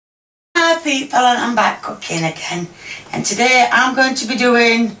people, and I'm back cooking again, and today I'm going to be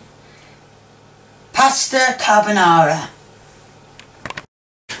doing pasta carbonara.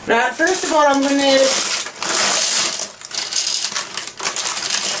 Right, first of all I'm going to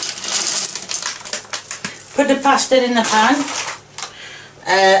put the pasta in the pan.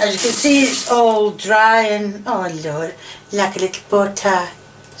 As you can see, it's all dry and, oh Lord, like a little butter.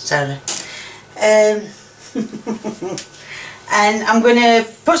 Sorry. And I'm going to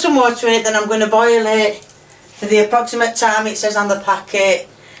put some water in it, then I'm going to boil it for the approximate time it says on the packet,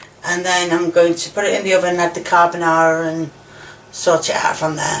 and then I'm going to put it in the oven, add the carbonara and sort it out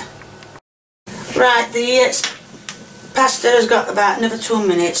from there. Right, the pasta has got about another 2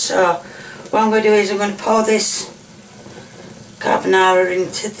 minutes, so what I'm going to do is I'm going to pour this carbonara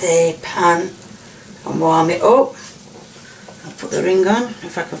into the pan and warm it up. I'll put the ring on,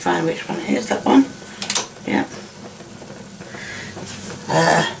 if I can find which one it is, that one. Yeah.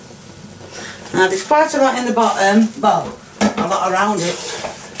 Now there's quite a lot in the bottom, well, a lot around it.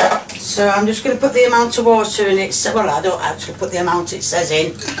 So I'm just going to put the amount of water in it. Well, I don't actually put the amount it says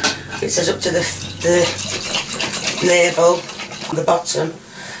in. It says up to the label on the bottom,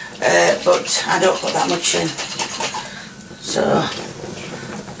 but I don't put that much in. So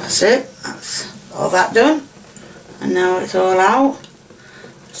that's it. That's all that done. And now it's all out.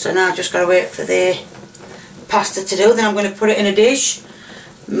 So now I've just got to wait for the pasta to do. Then I'm going to put it in a dish,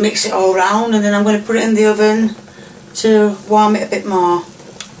 mix it all round, and then I'm going to put it in the oven to warm it a bit more.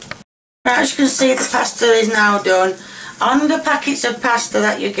 Right, as you can see, the pasta is now done. On the packets of pasta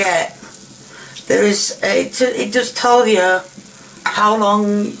that you get, there is it does tell you how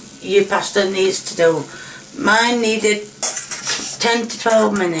long your pasta needs to do. Mine needed 10 to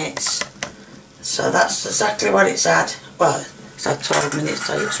 12 minutes, so that's exactly what it's had. Well, it's had 12 minutes, to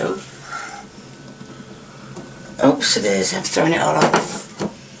tell you the truth. Oops, it is. I'm throwing it all off.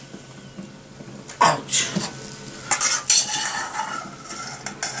 Ouch.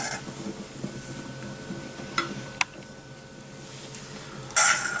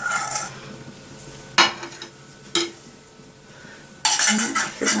 I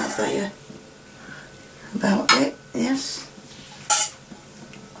think that's about it, yes.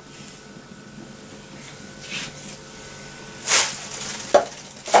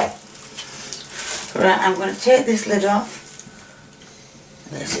 Right, I'm going to take this lid off.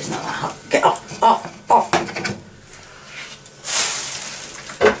 This is not that hot. Get off, off.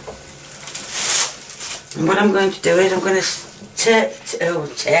 And what I'm going to do is I'm going to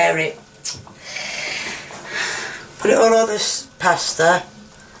tear it. Put it all over this pasta.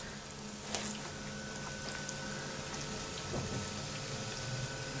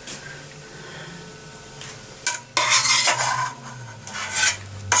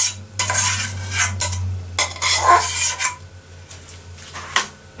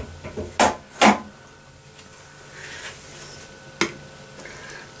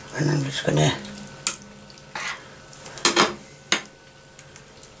 And I'm just going to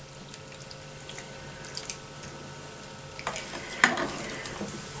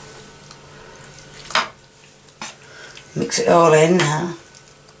mix it all in now.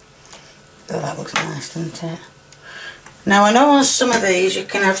 Oh, that looks nice, doesn't it? Now I know on some of these you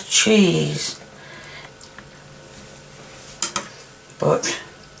can have cheese, but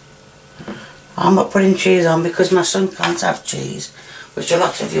I'm not putting cheese on because my son can't have cheese, which a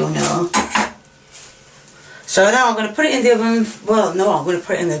lot of you know. So now I'm going to put it in the oven. Well, no, I'm going to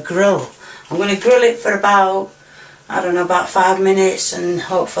put it in the grill. I'm going to grill it for about, I don't know, about 5 minutes, and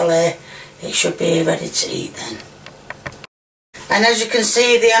hopefully it should be ready to eat then. And as you can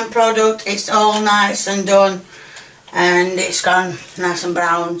see, the end product, it's all nice and done, and it's gone nice and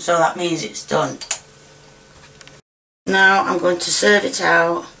brown, so that means it's done. Now I'm going to serve it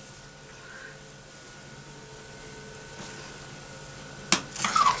out.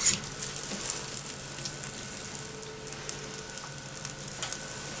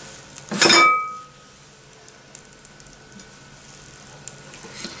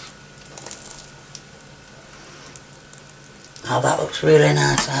 Oh, that looks really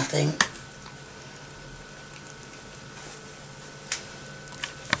nice, I think.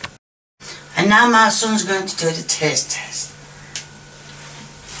 And now my son's going to do the taste test.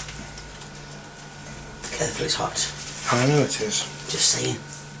 Careful, it's hot. I know it is. Just saying.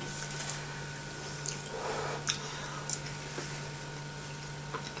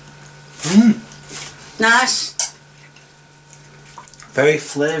 Nice. Very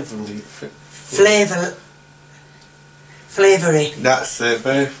flavoury. Flavoury. That's it,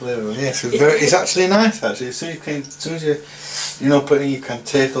 very flavoury. Yes, it's actually nice actually. As soon as you put it in, you can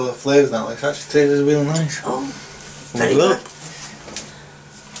taste all the flavours now. It actually tastes really nice. Oh, very good.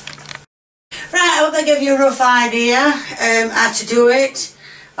 hopefully give you a rough idea how to do it.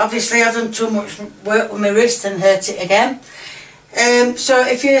 Obviously I've done too much work with my wrist and hurt it again. So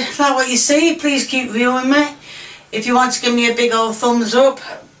if you like what you see, please keep viewing me. If you want to give me a big old thumbs up,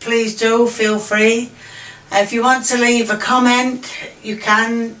 please do, feel free. If you want to leave a comment, you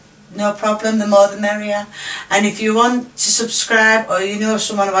can, no problem, the more the merrier. And if you want to subscribe, or you know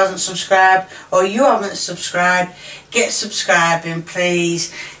someone who hasn't subscribed, or you haven't subscribed, get subscribing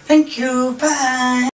please. Thank you, bye.